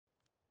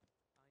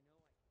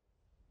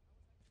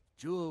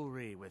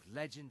Jewelry with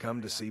legend.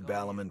 Come to see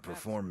Balimund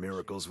perform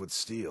miracles with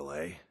steel,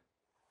 eh?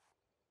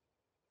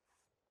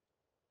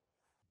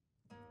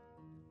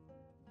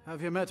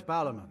 Have you met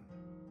Balimund?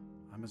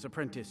 I'm his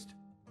apprentice.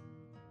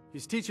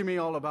 He's teaching me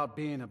all about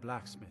being a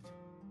blacksmith.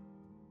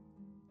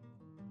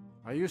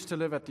 I used to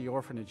live at the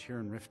orphanage here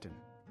in Riften.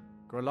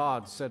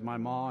 Grelad said my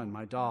ma and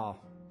my da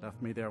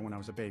left me there when I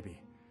was a baby.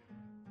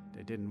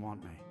 They didn't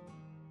want me.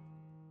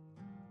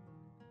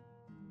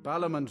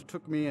 Balimund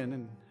took me in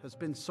and has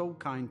been so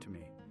kind to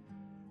me.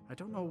 I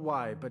don't know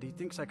why, but he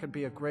thinks I could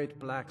be a great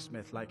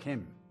blacksmith like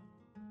him.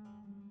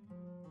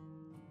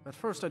 At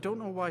first, I don't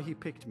know why he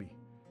picked me.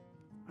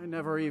 I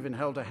never even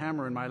held a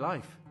hammer in my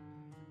life.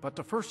 But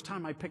the first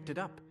time I picked it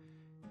up,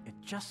 it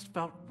just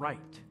felt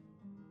right.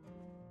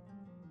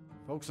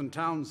 Folks in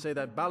town say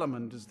that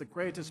Balimund is the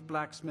greatest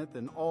blacksmith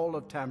in all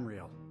of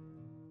Tamriel.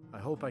 I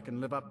hope I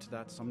can live up to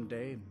that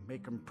someday and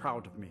make him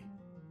proud of me.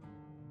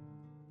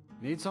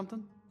 Need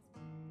something?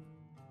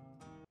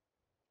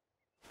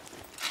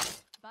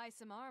 Buy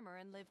some armor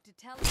and live to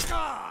tell.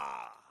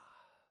 Ah!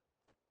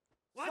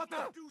 What the?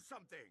 Do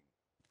something!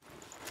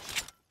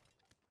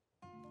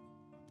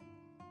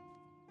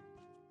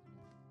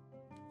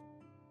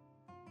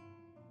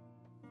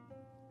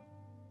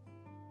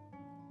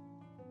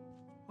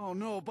 Oh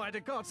no, by the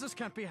gods, this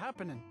can't be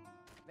happening.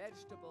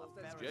 Vegetables.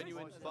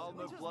 Genuine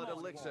Falmer blood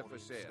elixir for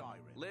sale.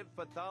 Live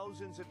for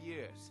thousands of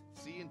years.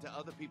 See into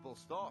other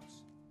people's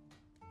thoughts.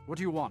 What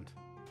do you want?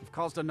 You've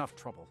caused enough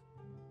trouble.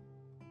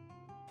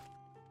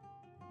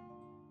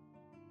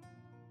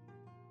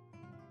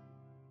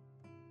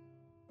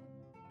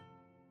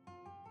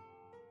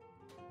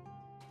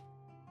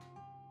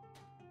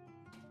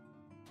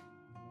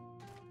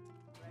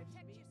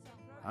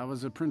 I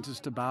was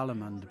apprenticed to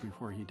Balimund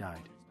before he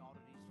died.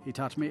 He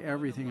taught me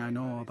everything I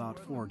know about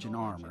forging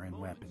armor and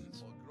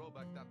weapons.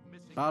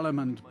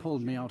 Balimund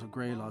pulled me out of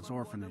Greylad's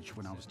orphanage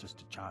when I was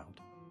just a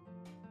child.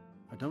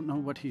 I don't know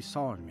what he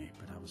saw in me,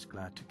 but I was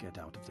glad to get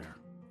out of there.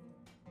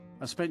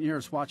 I spent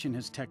years watching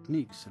his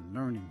techniques and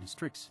learning his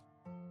tricks.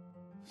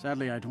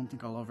 Sadly, I don't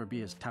think I'll ever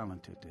be as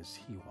talented as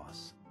he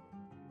was.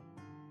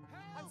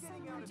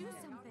 Someone do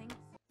something.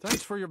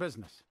 Thanks for your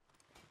business.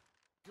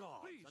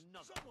 God,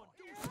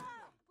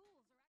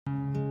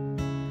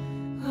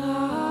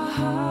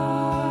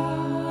 Ah.